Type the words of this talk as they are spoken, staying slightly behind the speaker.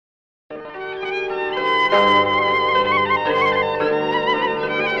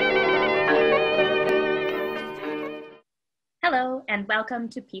Hello, and welcome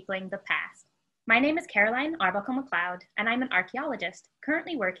to Peopling the Past. My name is Arbuckle MacLeod, and I'm an archaeologist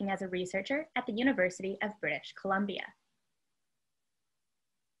currently working as a researcher at the University of British Columbia.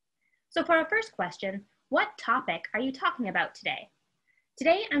 So for our first question, what topic are you talking about today?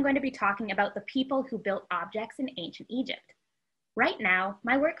 Today, I'm going to be talking about the people who built objects in ancient Egypt. Right now,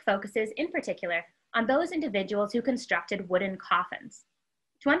 my work focuses in particular on those individuals who constructed wooden coffins.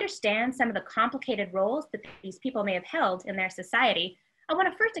 To understand some of the complicated roles that these people may have held in their society, I want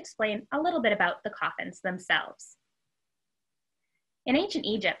to first explain a little bit about the coffins themselves. In ancient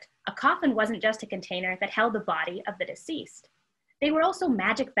Egypt, a coffin wasn't just a container that held the body of the deceased. They were also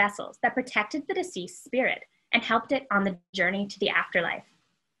magic vessels that protected the deceased spirit and helped it on the journey to the afterlife.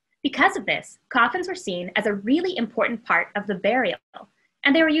 Because of this, coffins were seen as a really important part of the burial,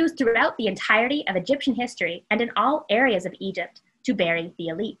 and they were used throughout the entirety of Egyptian history and in all areas of Egypt to bury the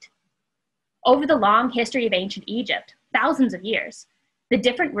elite. Over the long history of ancient Egypt, thousands of years, the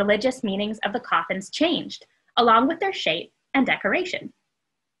different religious meanings of the coffins changed, along with their shape and decoration.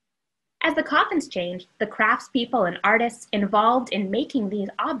 As the coffins changed, the craftspeople and artists involved in making these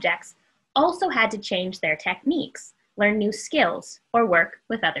objects also had to change their techniques, learn new skills, or work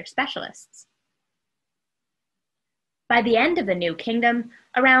with other specialists. By the end of the New Kingdom,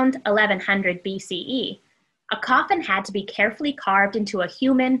 around 1100 BCE, a coffin had to be carefully carved into a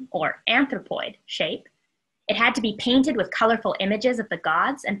human or anthropoid shape. It had to be painted with colorful images of the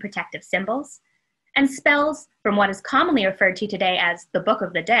gods and protective symbols, and spells from what is commonly referred to today as the Book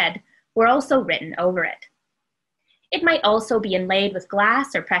of the Dead were also written over it. It might also be inlaid with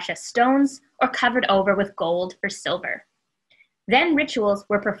glass or precious stones or covered over with gold or silver. Then rituals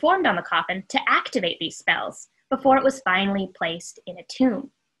were performed on the coffin to activate these spells before it was finally placed in a tomb.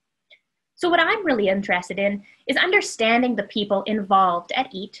 So what I'm really interested in is understanding the people involved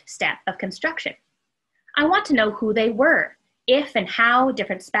at each step of construction. I want to know who they were, if and how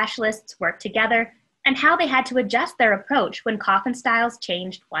different specialists worked together, and how they had to adjust their approach when coffin styles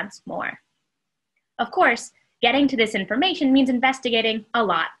changed once more. Of course, getting to this information means investigating a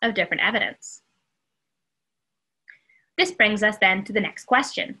lot of different evidence. This brings us then to the next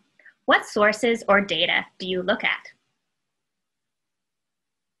question. What sources or data do you look at?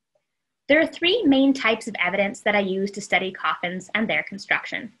 There are three main types of evidence that I use to study coffins and their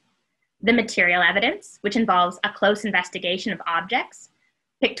construction. The material evidence, which involves a close investigation of objects.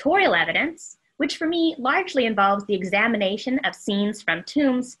 Pictorial evidence, which for me largely involves the examination of scenes from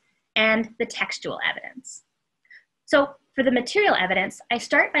tombs. And the textual evidence. So for the material evidence, I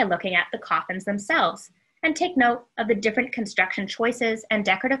start by looking at the coffins themselves and take note of the different construction choices and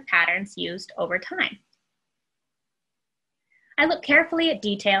decorative patterns used over time. I look carefully at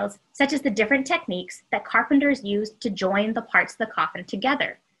details such as the different techniques that carpenters used to join the parts of the coffin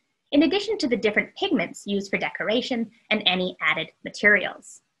together, in addition to the different pigments used for decoration and any added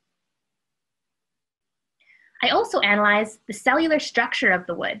materials. I also analyze the cellular structure of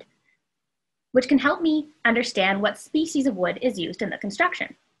the wood, which can help me understand what species of wood is used in the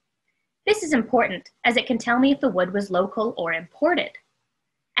construction. This is important as it can tell me if the wood was local or imported.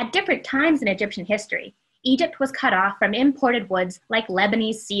 At different times in Egyptian history, Egypt was cut off from imported woods like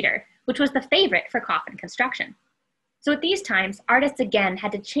Lebanese cedar, which was the favorite for coffin construction. So at these times, artists again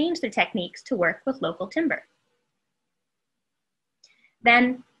had to change their techniques to work with local timber.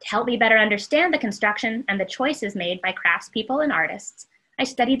 Then, to help me better understand the construction and the choices made by craftspeople and artists, I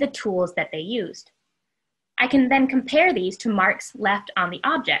study the tools that they used. I can then compare these to marks left on the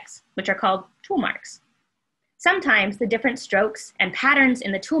objects, which are called tool marks. Sometimes the different strokes and patterns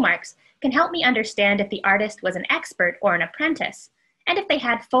in the tool marks can help me understand if the artist was an expert or an apprentice, and if they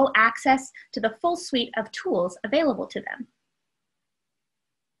had full access to the full suite of tools available to them.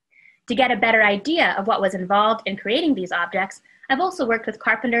 To get a better idea of what was involved in creating these objects, I've also worked with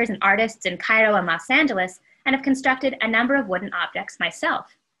carpenters and artists in Cairo and Los Angeles, and have constructed a number of wooden objects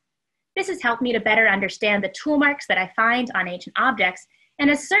myself. This has helped me to better understand the tool marks that I find on ancient objects, and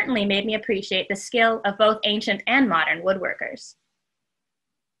has certainly made me appreciate the skill of both ancient and modern woodworkers.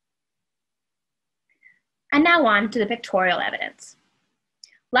 And now on to the pictorial evidence.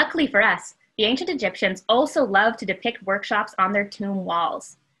 Luckily for us, the ancient Egyptians also loved to depict workshops on their tomb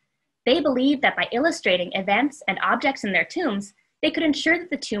walls. They believed that by illustrating events and objects in their tombs, they could ensure that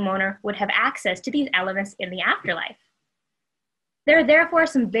the tomb owner would have access to these elements in the afterlife. There are therefore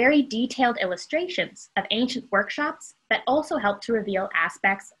some very detailed illustrations of ancient workshops that also help to reveal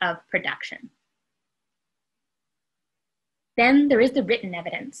aspects of production. Then there is the written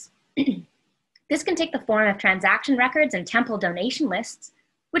evidence. This can take the form of transaction records and temple donation lists,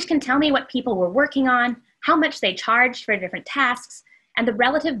 which can tell me what people were working on, how much they charged for different tasks, and the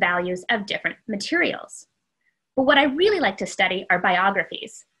relative values of different materials. But what I really like to study are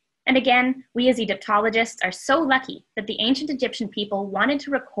biographies. And again, we as Egyptologists are so lucky that the ancient Egyptian people wanted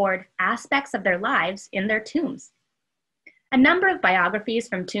to record aspects of their lives in their tombs. A number of biographies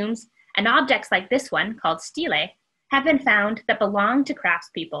from tombs and objects like this one, called stele, have been found that belong to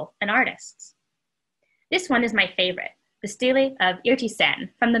craftspeople and artists. This one is my favorite, the stele of Irtisen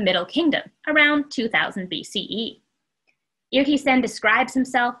from the Middle Kingdom, around 2000 BCE. Irtisen describes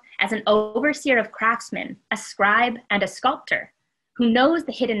himself as an overseer of craftsmen, a scribe, and a sculptor, who knows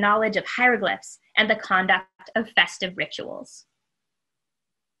the hidden knowledge of hieroglyphs and the conduct of festive rituals.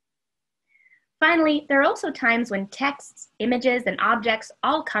 Finally, there are also times when texts, images, and objects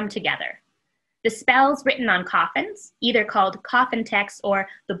all come together. The spells written on coffins, either called coffin texts or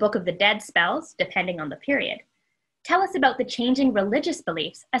the Book of the Dead spells, depending on the period, tell us about the changing religious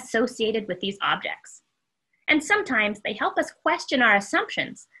beliefs associated with these objects. And sometimes they help us question our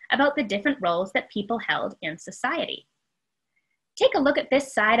assumptions about the different roles that people held in society. Take a look at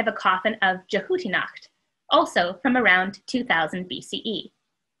this side of a coffin of Jehutinacht, also from around 2000 BCE.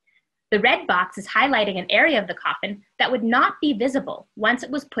 The red box is highlighting an area of the coffin that would not be visible once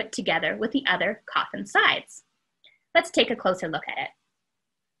it was put together with the other coffin sides. Let's take a closer look at it.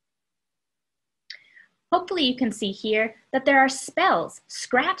 Hopefully you can see here that there are spells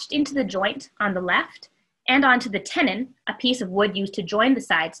scratched into the joint on the left and onto the tenon, a piece of wood used to join the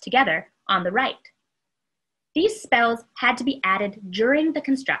sides together, on the right. These spells had to be added during the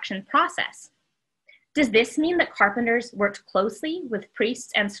construction process. Does this mean that carpenters worked closely with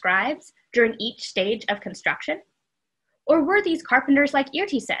priests and scribes during each stage of construction? Or were these carpenters like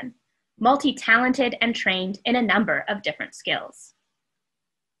Irtisen, multi-talented and trained in a number of different skills?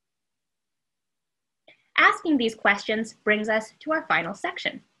 Asking these questions brings us to our final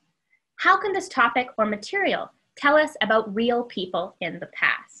section. How can this topic or material tell us about real people in the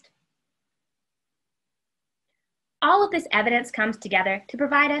past? All of this evidence comes together to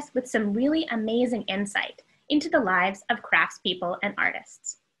provide us with some really amazing insight into the lives of craftspeople and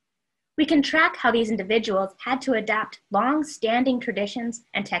artists. We can track how these individuals had to adapt long-standing traditions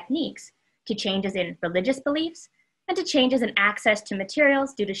and techniques to changes in religious beliefs and to changes in access to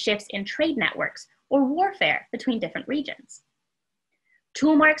materials due to shifts in trade networks or warfare between different regions.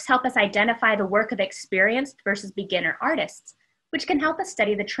 Tool marks help us identify the work of experienced versus beginner artists, which can help us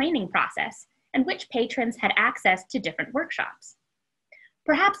study the training process and which patrons had access to different workshops.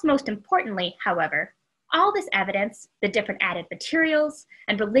 Perhaps most importantly, however, all this evidence, the different added materials,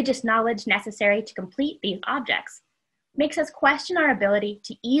 and religious knowledge necessary to complete these objects, makes us question our ability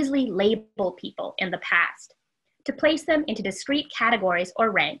to easily label people in the past, to place them into discrete categories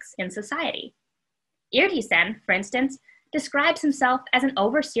or ranks in society. Irtisen, for instance, describes himself as an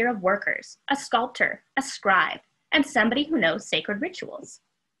overseer of workers, a sculptor, a scribe, and somebody who knows sacred rituals.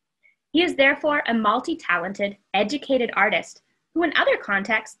 He is therefore a multi-talented, educated artist who in other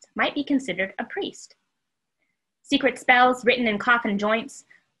contexts might be considered a priest. Secret spells written in coffin joints,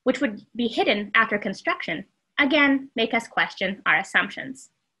 which would be hidden after construction, again make us question our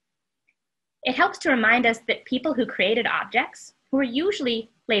assumptions. It helps to remind us that people who created objects, who are usually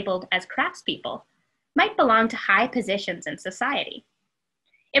labeled as craftspeople, might belong to high positions in society.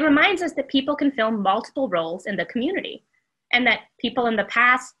 It reminds us that people can fill multiple roles in the community, and that people in the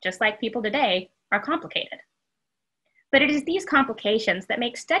past, just like people today, are complicated. But it is these complications that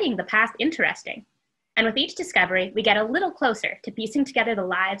make studying the past interesting, and with each discovery, we get a little closer to piecing together the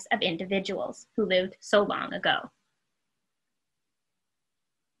lives of individuals who lived so long ago.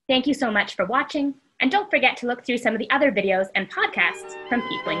 Thank you so much for watching, and don't forget to look through some of the other videos and podcasts from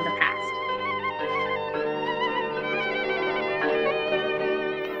Peopling the Past.